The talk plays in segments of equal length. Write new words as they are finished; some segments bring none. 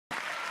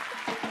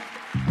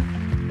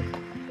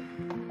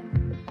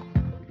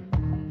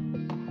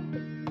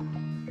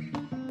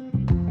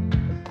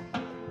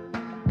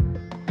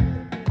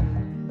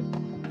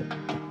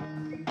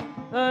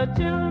The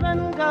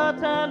children got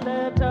a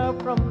letter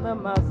from the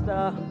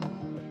master.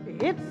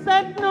 It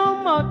said no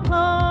more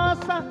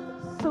Xhosa,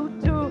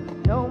 Sotho,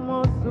 no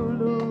more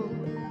Zulu.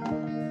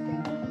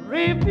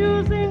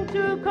 Refusing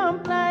to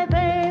comply,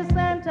 they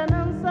sent an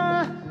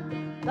answer.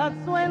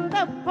 That's when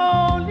the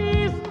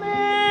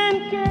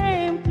policemen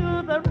came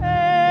to the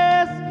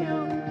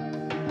rescue.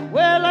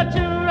 Well, our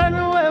children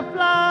were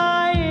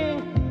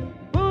flying,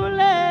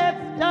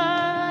 bullets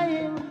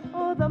dying,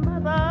 oh, the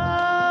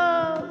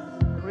mothers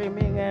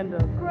screaming and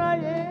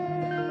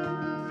crying.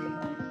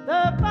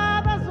 The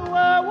fathers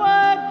were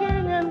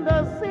working in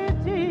the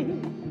city.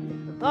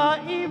 The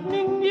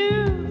evening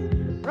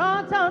news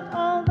brought out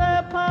all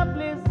the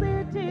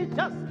publicity,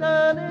 just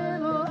a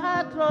little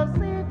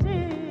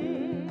atrocity.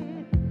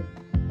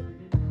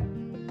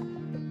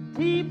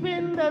 Deep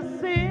in the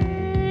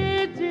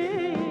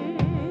city,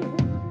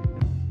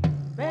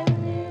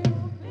 Benny,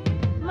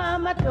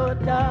 Mama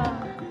Tota,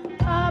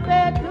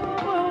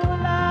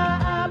 Abedula,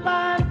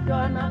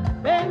 Abandona,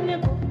 Benny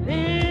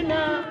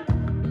Kupina,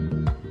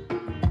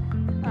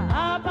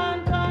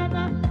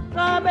 Abandona,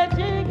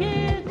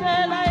 Sabetiki,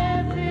 Tela,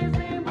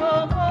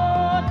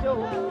 Bogoto,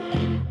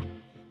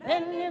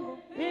 Benny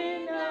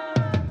Kupina.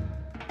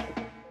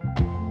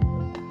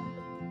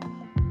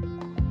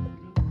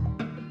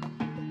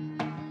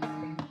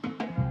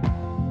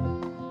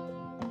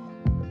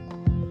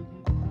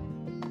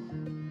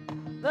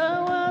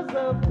 There was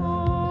a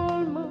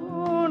full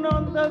moon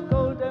on the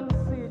golden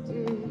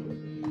city.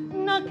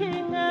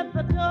 Knocking at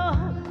the door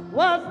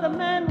was the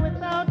man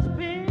without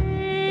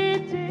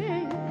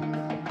pity,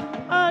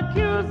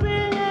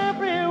 accusing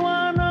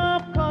everyone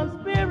of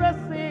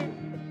conspiracy,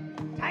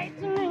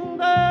 tightening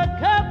the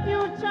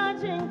curfew,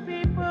 charging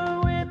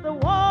people with the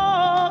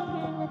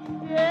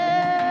walking.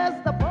 Yes,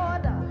 the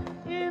border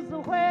is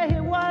where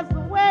he was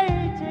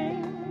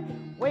waiting,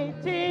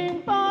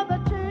 waiting for the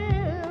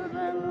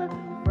children,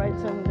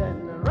 frightened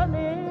and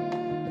running.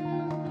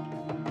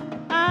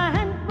 A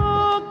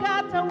handful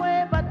got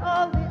away, but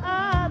all the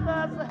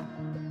others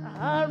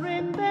are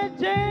in the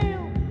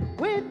jail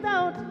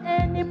without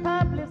any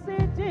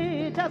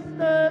publicity, just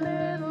a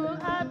little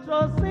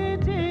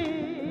atrocity.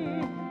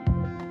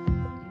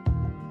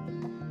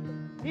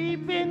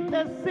 Deep in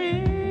the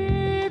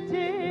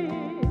city,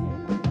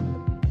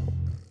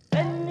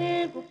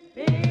 Benny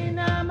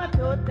Kupina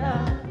Matota,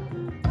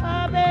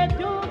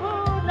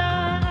 Abedula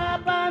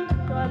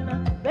Abandona,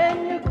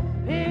 Benny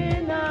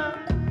Kupina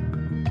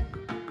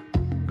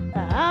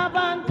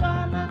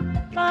Abandona,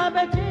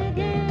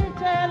 Sabetiki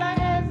Tela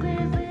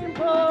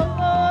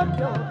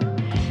Ezizimbogoto,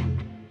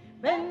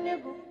 Benny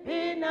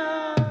Kupina.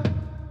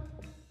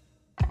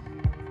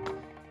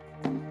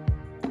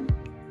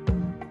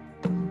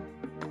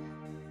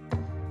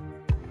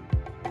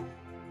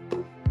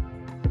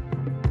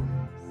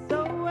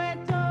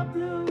 Soweto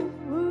blues,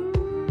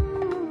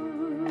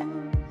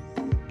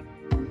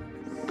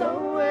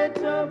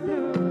 Soweto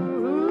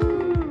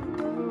blues,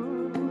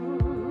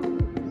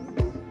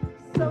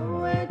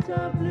 Soweto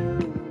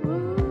blues.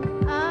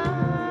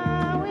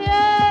 Ah, we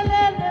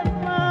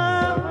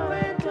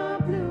Soweto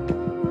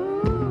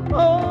blues.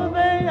 Oh,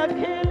 they are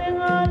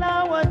killing all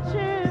our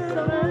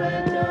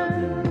children.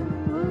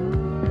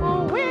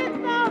 Oh,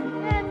 without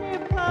any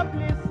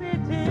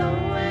publicity.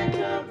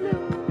 Soweto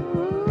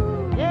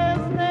blues. Yes,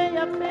 they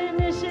are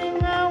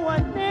finishing our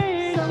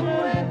nation.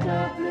 Soweto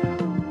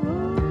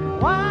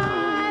blues.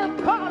 While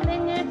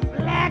calling it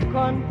black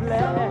on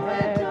black.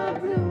 Soweto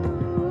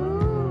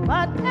blues.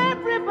 But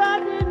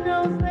everybody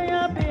knows they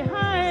are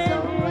behind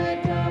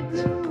Soweto it.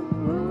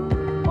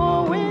 Blues. Oh,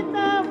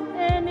 without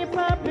any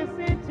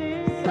publicity.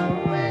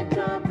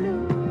 Soweto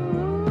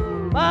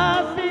blues.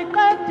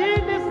 Basika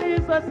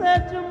disease was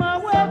said to my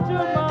way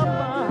to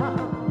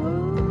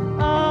mama.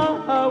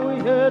 Ah, how we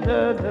heard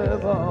the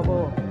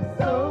bubble.